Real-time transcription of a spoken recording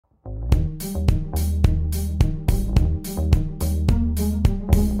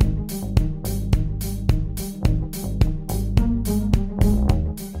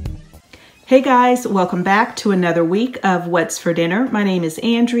Hey guys, welcome back to another week of What's for Dinner. My name is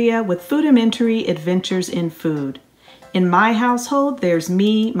Andrea with Foodamentary Adventures in Food. In my household, there's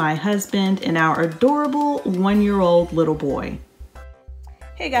me, my husband, and our adorable one-year-old little boy.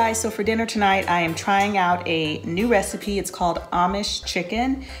 Hey guys, so for dinner tonight, I am trying out a new recipe. It's called Amish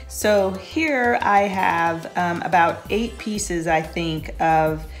Chicken. So here I have about 8 pieces, I think,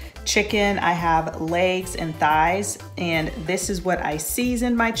 of chicken. I have legs and thighs, and this is what I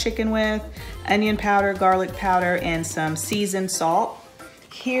seasoned my chicken with: onion powder, garlic powder, and some seasoned salt.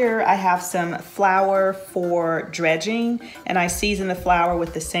 Here I have some flour for dredging, and I season the flour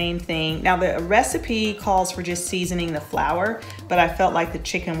with the same thing. Now the recipe calls for just seasoning the flour, but I felt like the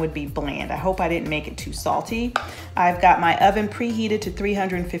chicken would be bland. I hope I didn't make it too salty. I've got my oven preheated to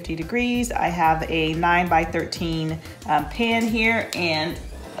 350 degrees. I have a 9x13 pan here, and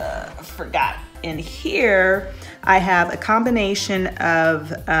forgot. In here, I have a combination of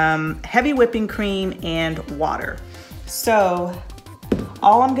heavy whipping cream and water. So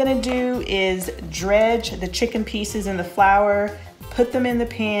all I'm gonna do is dredge the chicken pieces in the flour, put them in the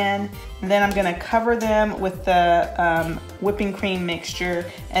pan, and then I'm gonna cover them with the whipping cream mixture,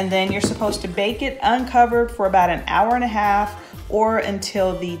 and then you're supposed to bake it uncovered for about an hour and a half or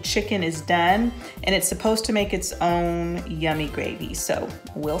until the chicken is done, and it's supposed to make its own yummy gravy. So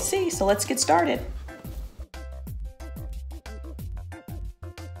we'll see. So let's get started.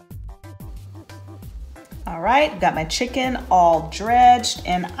 All right, got my chicken all dredged,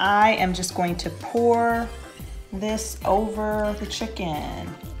 and I am just going to pour this over the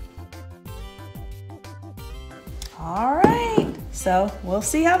chicken. All right, so we'll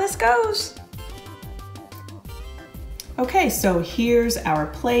see how this goes. Okay, so here's our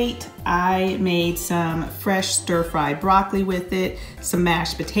plate. I made some fresh stir-fried broccoli with it, some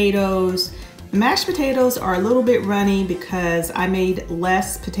mashed potatoes. The mashed potatoes are a little bit runny because I made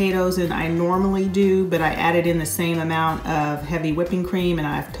less potatoes than I normally do, but I added in the same amount of heavy whipping cream and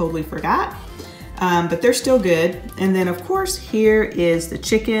I've totally forgot. But they're still good. And then of course, here is the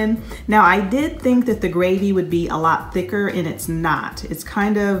chicken. Now I did think that the gravy would be a lot thicker, and it's not. It's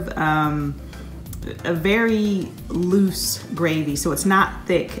kind of a very loose gravy, so it's not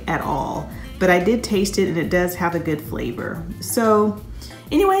thick at all. But I did taste it and it does have a good flavor. So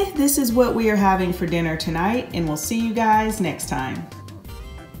anyway, this is what we are having for dinner tonight, and we'll see you guys next time.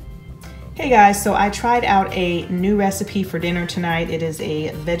 Hey guys, so I tried out a new recipe for dinner tonight. It is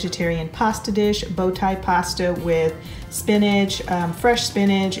a vegetarian pasta dish, bow tie pasta with spinach, fresh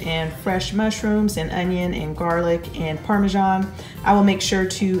spinach and fresh mushrooms and onion and garlic and Parmesan. I will make sure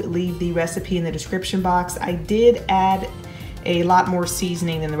to leave the recipe in the description box. I did add a lot more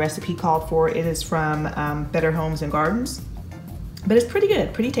seasoning than the recipe called for. It is from Better Homes and Gardens. But it's pretty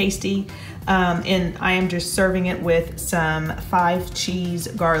good, pretty tasty. And I am just serving it with some 5-cheese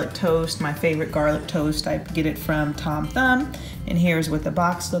garlic toast, my favorite garlic toast. I get it from Tom Thumb, and here's what the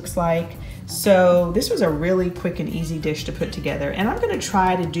box looks like. So this was a really quick and easy dish to put together, and I'm gonna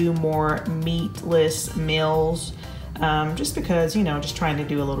try to do more meatless meals, just because, you know, just trying to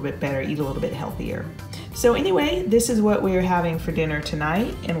do a little bit better, eat a little bit healthier. So anyway, this is what we are having for dinner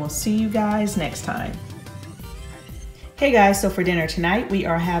tonight, and we'll see you guys next time. Hey guys, so for dinner tonight, we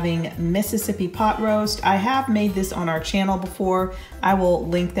are having Mississippi pot roast. I have made this on our channel before. I will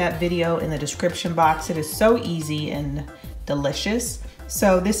link that video in the description box. It is so easy and delicious.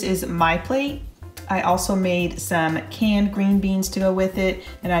 So this is my plate. I also made some canned green beans to go with it,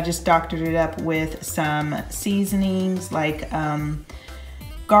 and I just doctored it up with some seasonings like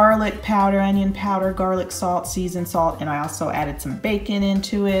garlic powder, onion powder, garlic salt, seasoned salt, and I also added some bacon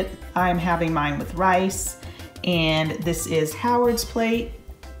into it. I'm having mine with rice. And this is Howard's plate.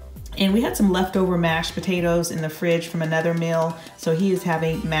 And we had some leftover mashed potatoes in the fridge from another meal, so he is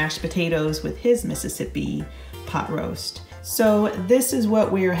having mashed potatoes with his Mississippi pot roast. So this is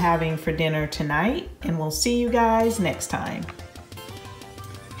what we are having for dinner tonight, and we'll see you guys next time.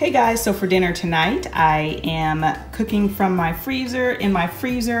 Hey guys, so for dinner tonight, I am cooking from my freezer. In my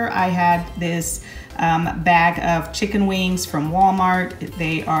freezer, I had this bag of chicken wings from Walmart.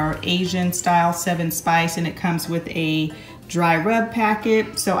 They are Asian style 7 spice, and it comes with a dry rub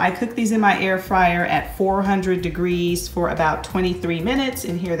packet. So I cooked these in my air fryer at 400 degrees for about 23 minutes,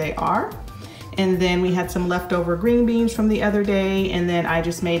 and here they are. And then we had some leftover green beans from the other day, and then I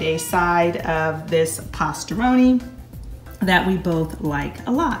just made a side of this pastaroni that we both like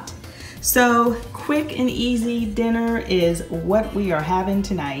a lot. So quick and easy dinner is what we are having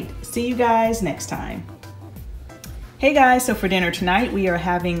tonight. See you guys next time. Hey guys, so for dinner tonight, we are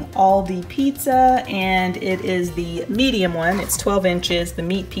having Aldi pizza, and it is the medium one. It's 12 inches, the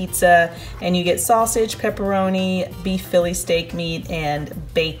meat pizza, and you get sausage, pepperoni, beef Philly steak meat, and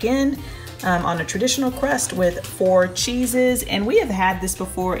bacon. on a traditional crust with 4 cheeses. And we have had this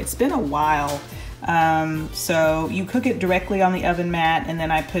before. It's been a while. So you cook it directly on the oven mat, and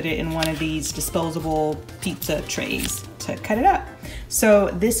then I put it in one of these disposable pizza trays to cut it up. So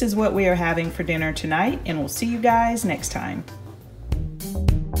this is what we are having for dinner tonight, and we'll see you guys next time.